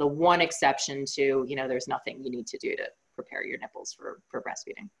kind of the one exception to, you know, there's nothing you need to do to prepare your nipples for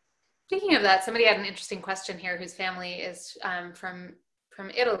breastfeeding. Speaking of that, somebody had an interesting question here whose family is from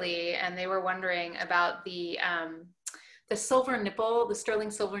Italy, and they were wondering about the silver nipple, the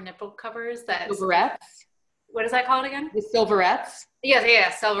sterling silver nipple covers. That Silverettes. What is that called again? The silverettes.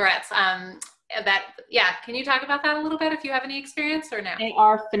 Yes, silverettes. Can you talk about that a little bit if you have any experience or no? They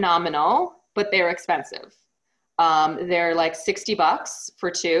are phenomenal, but they're expensive. They're like $60 for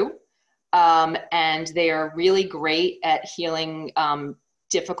two, and they are really great at healing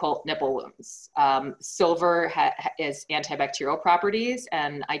difficult nipple wounds. Silver has antibacterial properties,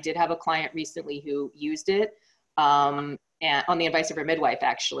 and I did have a client recently who used it and on the advice of her midwife,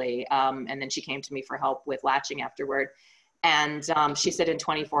 actually, and then she came to me for help with latching afterward. And she said in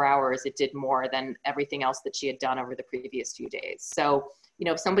 24 hours, it did more than everything else that she had done over the previous few days. So, you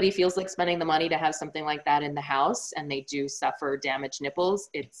know, if somebody feels like spending the money to have something like that in the house and they do suffer damaged nipples,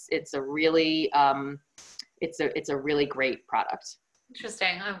 it's a really great product.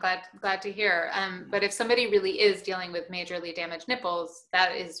 Interesting. I'm glad to hear. But if somebody really is dealing with majorly damaged nipples,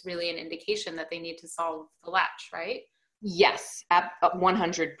 that is really an indication that they need to solve the latch, right? Yes,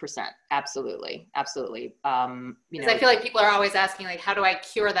 100%. Absolutely. You know, I feel like people are always asking, like, how do I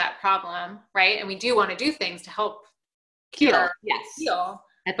cure that problem, right? And we do want to do things to help heal.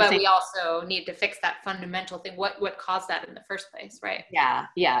 But we also need to fix that fundamental thing. What caused that in the first place, right? Yeah.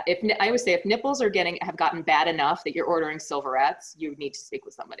 I always say if nipples have gotten bad enough that you're ordering silverettes, you need to speak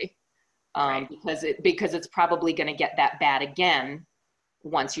with somebody, right. because it's probably going to get that bad again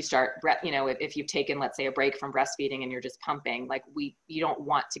once you start. You know, if you've taken, let's say, a break from breastfeeding and you're just pumping, you don't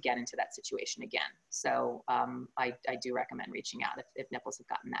want to get into that situation again. So I do recommend reaching out if nipples have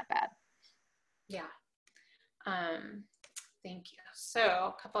gotten that bad. Yeah. Thank you. So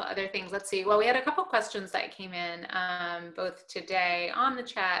a couple other things. Let's see. Well, we had a couple questions that came in both today on the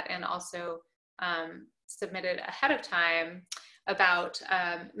chat and also submitted ahead of time about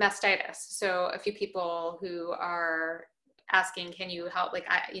mastitis. So a few people who are asking, can you help? They've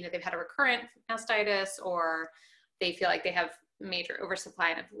had a recurrent mastitis, or they feel like they have major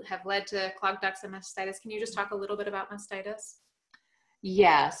oversupply and have led to clogged ducts and mastitis. Can you just talk a little bit about mastitis?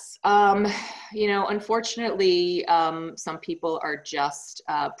 Yes. You know, unfortunately, some people are just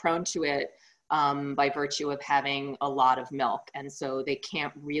prone to it by virtue of having a lot of milk. And so they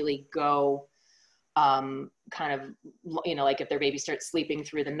can't really go kind of, you know, like if their baby starts sleeping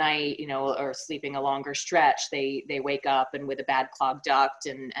through the night, you know, or sleeping a longer stretch, they wake up and with a bad clogged duct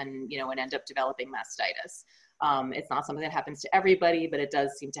and end up developing mastitis. It's not something that happens to everybody, but it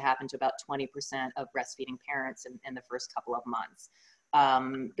does seem to happen to about 20% of breastfeeding parents in the first couple of months.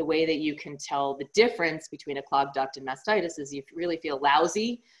 The way that you can tell the difference between a clogged duct and mastitis is you really feel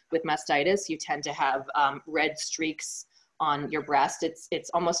lousy with mastitis. You tend to have red streaks on your breast. It's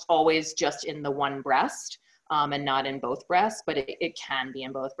almost always just in the one breast and not in both breasts, but it can be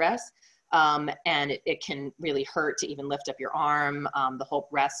in both breasts. And it can really hurt to even lift up your arm. The whole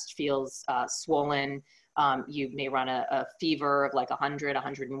breast feels swollen. You may run a fever of like 100,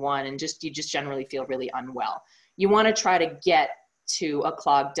 101, and you just generally feel really unwell. You want to try to get to a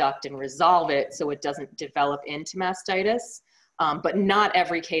clogged duct and resolve it so it doesn't develop into mastitis. But not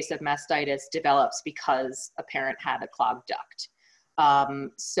every case of mastitis develops because a parent had a clogged duct.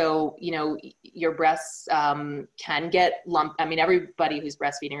 So, you know, your breasts can get lumpy. I mean, everybody who's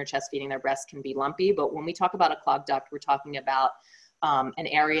breastfeeding or chest feeding, their breasts can be lumpy. But when we talk about a clogged duct, we're talking about an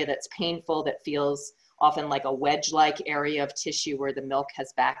area that's painful, that feels often like a wedge-like area of tissue where the milk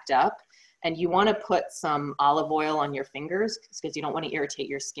has backed up. And you want to put some olive oil on your fingers because you don't want to irritate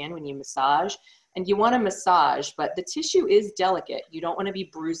your skin when you massage. And you want to massage, but the tissue is delicate. You don't want to be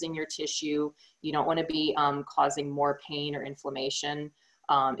bruising your tissue. You don't want to be causing more pain or inflammation.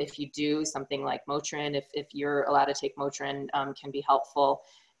 If you do, something like Motrin, if you're allowed to take Motrin, can be helpful.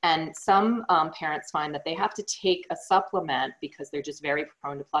 And some parents find that they have to take a supplement because they're just very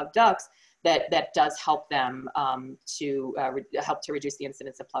prone to plugged ducts that does help them help to reduce the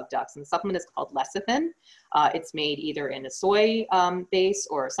incidence of plugged ducts. And the supplement is called lecithin. It's made either in a soy base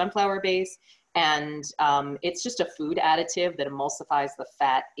or a sunflower base. And it's just a food additive that emulsifies the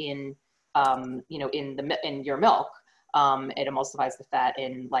fat in your milk. It emulsifies the fat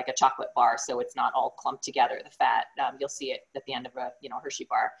in like a chocolate bar, so it's not all clumped together, the fat. You'll see it at the end of a Hershey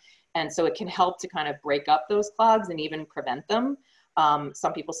bar. And so it can help to kind of break up those clogs and even prevent them.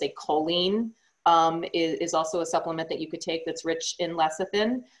 Some people say choline is also a supplement that you could take that's rich in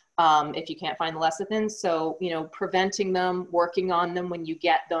lecithin if you can't find the lecithin. So, preventing them, working on them when you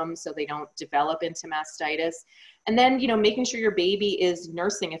get them so they don't develop into mastitis. And then, making sure your baby is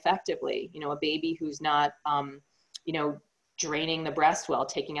nursing effectively, a baby who's not, draining the breast well,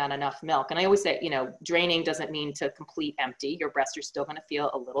 taking out enough milk. And I always say, draining doesn't mean to complete empty. Your breasts are still going to feel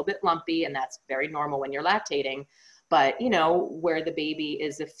a little bit lumpy, and that's very normal when you're lactating, but where the baby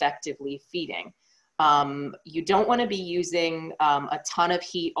is effectively feeding. You don't want to be using a ton of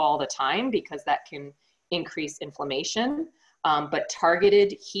heat all the time because that can increase inflammation, but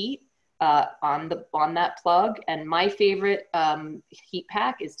targeted heat on that plug. And my favorite heat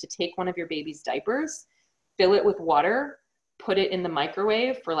pack is to take one of your baby's diapers, fill it with water, put it in the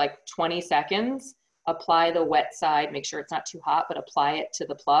microwave for like 20 seconds, apply the wet side, make sure it's not too hot, but apply it to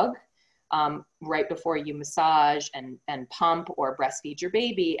the plug right before you massage and pump or breastfeed your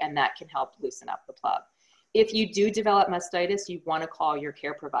baby, and that can help loosen up the plug. If you do develop mastitis, you want to call your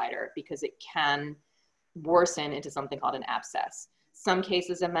care provider because it can worsen into something called an abscess. Some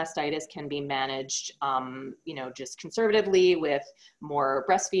cases of mastitis can be managed, just conservatively with more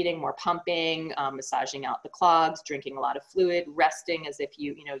breastfeeding, more pumping, massaging out the clogs, drinking a lot of fluid, resting as if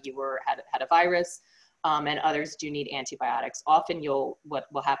you had a virus, and others do need antibiotics. Often what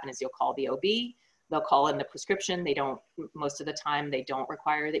will happen is you'll call the OB, they'll call in the prescription. Most of the time they don't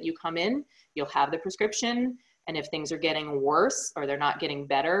require that you come in. You'll have the prescription. And if things are getting worse or they're not getting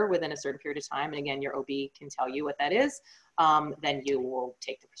better within a certain period of time, and again, your OB can tell you what that is, then you will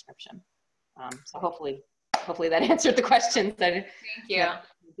take the prescription. So hopefully that answered the questions. Thank you.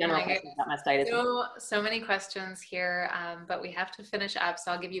 General questions about mastitis. So many questions here, but we have to finish up.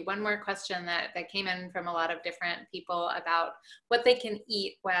 So I'll give you one more question that came in from a lot of different people about what they can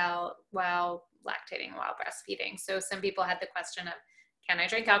eat while lactating, while breastfeeding. So some people had the question of, can I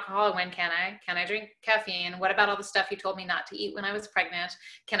drink alcohol? When can I? Can I drink caffeine? What about all the stuff you told me not to eat when I was pregnant?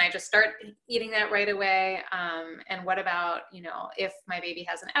 Can I just start eating that right away? And what about, if my baby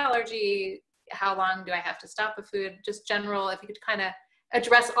has an allergy, how long do I have to stop a food? Just general, if you could kind of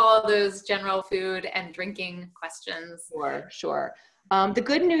address all of those general food and drinking questions. Sure. The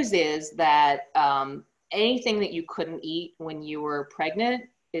good news is that anything that you couldn't eat when you were pregnant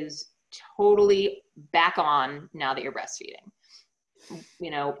is totally back on now that you're breastfeeding.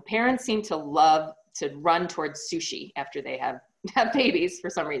 Parents seem to love to run towards sushi after they have babies for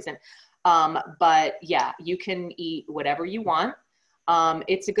some reason. But yeah, you can eat whatever you want.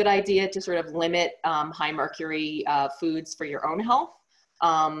 It's a good idea to sort of limit high mercury foods for your own health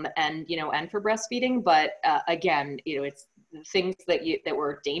and for breastfeeding. But again, it's things that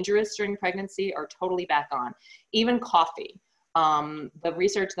were dangerous during pregnancy are totally back on. Even coffee. The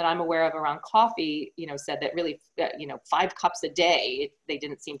research that I'm aware of around coffee, said that really, 5 cups a day, they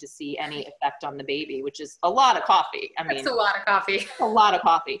didn't seem to see any effect on the baby, which is a lot of coffee. That's a lot of coffee. A lot of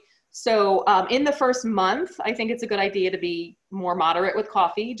coffee. So in the first month, I think it's a good idea to be more moderate with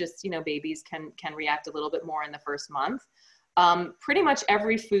coffee. Just, babies can react a little bit more in the first month. Pretty much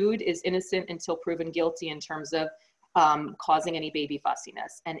every food is innocent until proven guilty in terms of causing any baby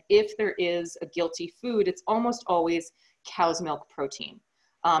fussiness. And if there is a guilty food, it's almost always cow's milk protein,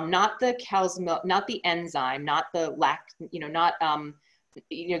 not the cow's milk, not the enzyme, not the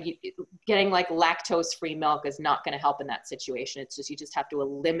getting like lactose-free milk is not going to help in that situation. It's just, you just have to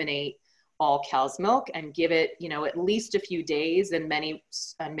eliminate all cow's milk and give it, at least a few days, and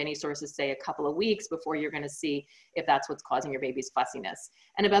many sources say a couple of weeks before you're going to see if that's what's causing your baby's fussiness.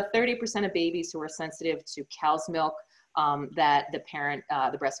 And about 30% of babies who are sensitive to cow's milk that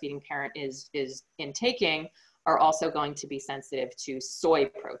the breastfeeding parent is intaking are also going to be sensitive to soy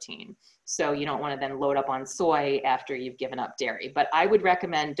protein. So you don't want to then load up on soy after you've given up dairy. But I would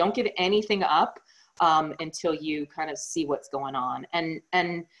recommend don't give anything up until you kind of see what's going on.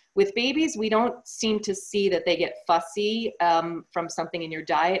 And with babies, we don't seem to see that they get fussy from something in your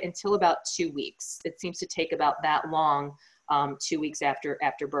diet until about 2 weeks. It seems to take about that long, 2 weeks after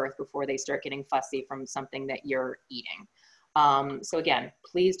birth, before they start getting fussy from something that you're eating. So again,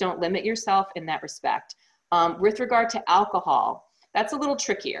 please don't limit yourself in that respect. With regard to alcohol, that's a little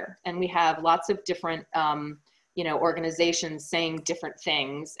trickier, and we have lots of different organizations saying different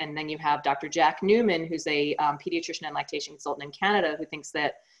things. And then you have Dr. Jack Newman, who's a pediatrician and lactation consultant in Canada, who thinks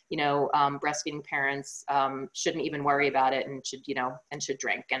that breastfeeding parents shouldn't even worry about it and should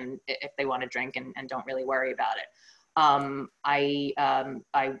drink, and if they want to drink, and don't really worry about it. I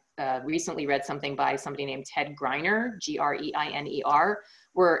recently read something by somebody named Ted Greiner, Greiner,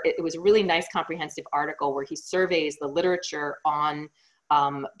 where it was a really nice comprehensive article where he surveys the literature on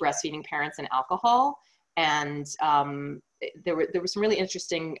breastfeeding parents and alcohol. And there was some really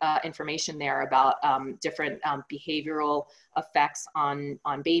interesting information there about different behavioral effects on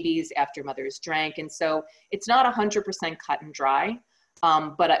babies after mothers drank. And so it's not 100% cut and dry,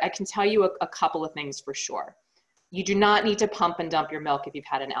 but I can tell you a couple of things for sure. You do not need to pump and dump your milk if you've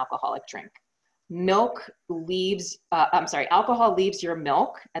had an alcoholic drink. Alcohol leaves your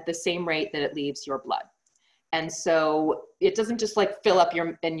milk at the same rate that it leaves your blood. And so it doesn't just like fill up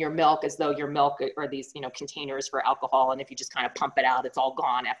your milk as though your milk are these, containers for alcohol. And if you just kind of pump it out, it's all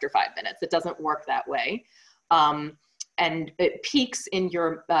gone after 5 minutes. It doesn't work that way. And it peaks in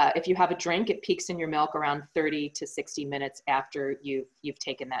your, if you have a drink, it peaks in your milk around 30 to 60 minutes after you've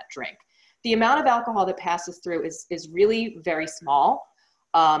taken that drink. The amount of alcohol that passes through is really very small.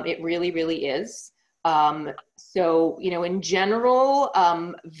 It really, really is. So, in general,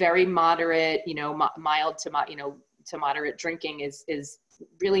 very moderate, mild to moderate drinking is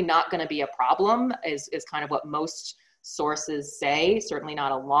really not going to be a problem, is kind of what most sources say. Certainly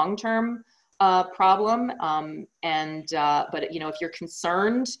not a long-term problem. But if you're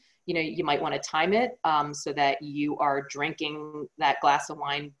concerned, you might want to time it so that you are drinking that glass of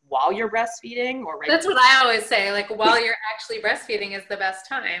wine while you're breastfeeding, or right. That's what I always say, like while you're actually breastfeeding is the best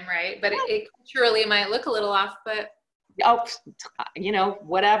time, right? But it culturally might look a little off, but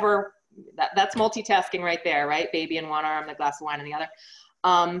whatever. That's multitasking right there, right? Baby in one arm, the glass of wine in the other.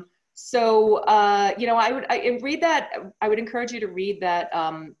 I would encourage you to read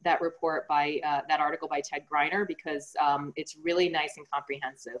that report by that article by Ted Greiner, because it's really nice and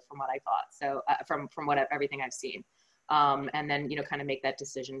comprehensive from what I thought. So from everything I've seen, and then kind of make that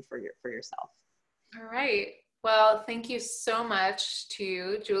decision for yourself. All right. Well, thank you so much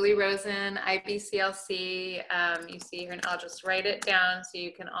to Julie Rosen, IBCLC. You see here, and I'll just write it down so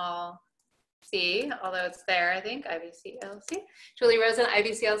you can all see, although it's there, I think, IBCLC. Julie Rosen,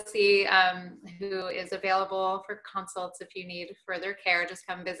 IBCLC, who is available for consults if you need further care. Just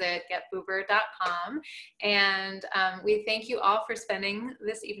come visit getboober.com. And we thank you all for spending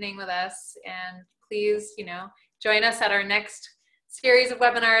this evening with us. And please, join us at our next series of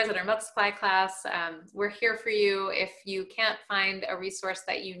webinars at our milk supply class. We're here for you if you can't find a resource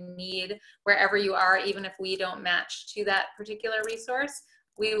that you need wherever you are, even if we don't match to that particular resource.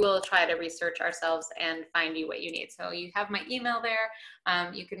 We will try to research ourselves and find you what you need. So you have my email there.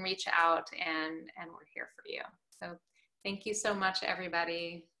 You can reach out, and we're here for you. So thank you so much,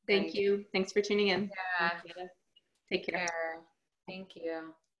 everybody. Thank you. Thanks for tuning in. Yeah. Take care. Thank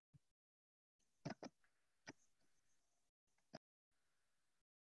you.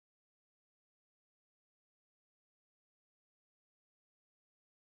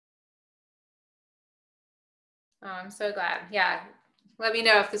 Oh, I'm so glad. Yeah. Let me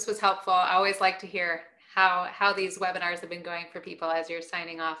know if this was helpful. I always like to hear how these webinars have been going for people as you're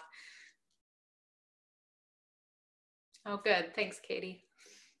signing off. Oh, good. Thanks, Katie.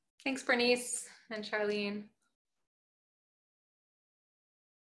 Thanks, Bernice and Charlene.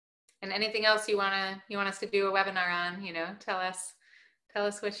 And anything else you want us to do a webinar on, tell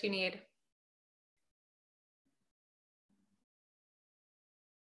us what you need.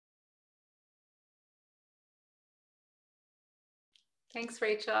 Thanks,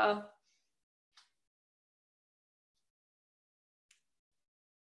 Rachel.